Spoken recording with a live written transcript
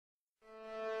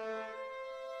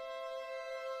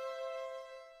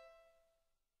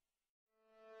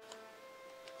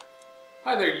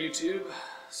Hi there, YouTube.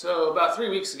 So about 3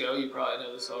 weeks ago, you probably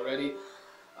know this already,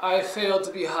 I failed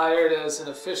to be hired as an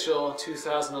official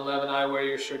 2011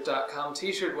 iWearYourShirt.com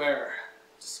t-shirt wearer,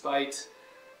 despite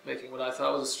making what I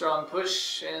thought was a strong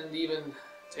push and even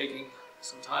taking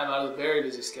some time out of the very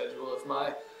busy schedule of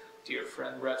my dear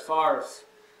friend Brett Favre.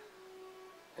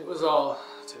 It was all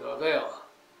to no avail.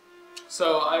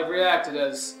 So I reacted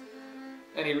as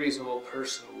any reasonable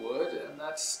person would, and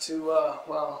that's to,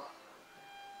 well,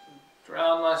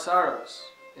 drown my sorrows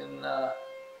in the,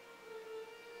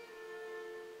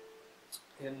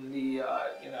 you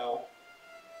know,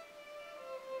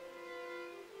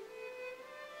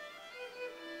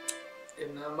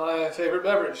 in my favorite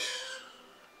beverage.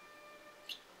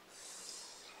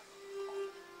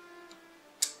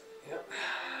 Yep.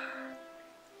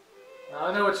 Now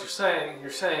I know what you're saying.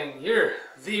 You're saying, you're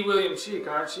the William Cheek,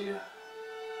 aren't you?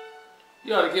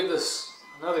 You ought to give this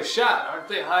another shot. Aren't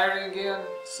they hiring again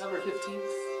December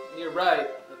 15th? You're right,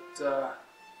 but,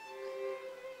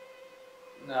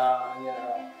 nah, you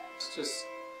know, it's just,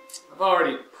 I've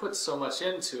already put so much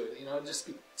into it, you know, it'd just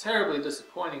be terribly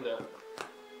disappointing to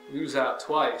lose out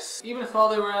twice. Even if all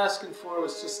they were asking for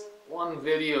was just one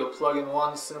video plugging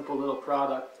one simple little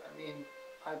product, I mean,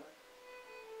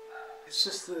 it's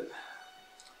just that,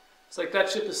 it's like that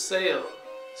ship has sailed,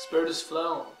 spurt has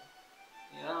flown,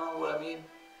 you know what I mean?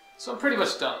 So I'm pretty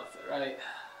much done with it, right?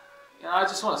 You know, I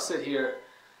just want to sit here,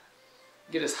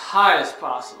 get as high as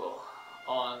possible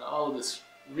on all of this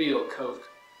real Coke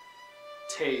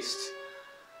taste,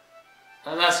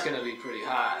 and that's going to be pretty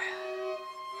high,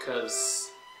 because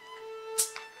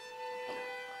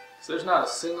there's not a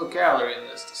single calorie in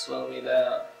this to slow me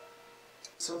down.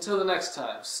 So until the next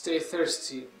time, stay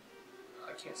thirsty.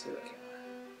 I can't say that, can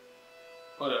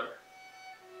I? Whatever.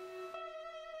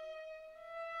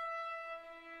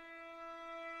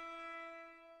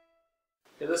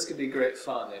 Yeah, this could be great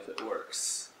fun if it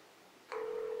works.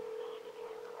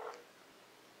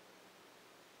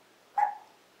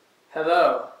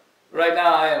 Hello. Right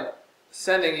now I am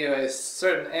sending you a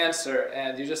certain answer,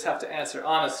 and you just have to answer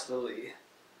honestly.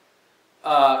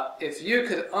 If you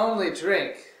could only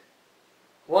drink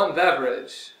one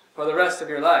beverage for the rest of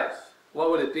your life, what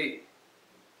would it be?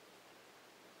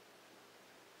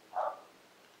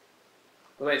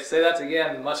 Wait, say that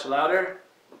again much louder.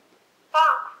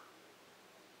 Coke.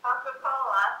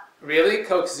 Coca-Cola. Really?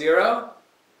 Coke Zero?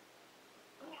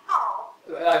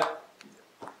 No.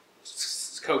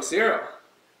 Coke Zero.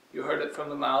 You heard it from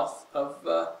the mouth of,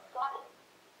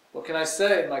 what can I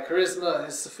say? My charisma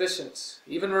is sufficient,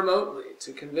 even remotely,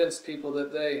 to convince people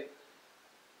that they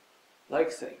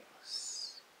like things.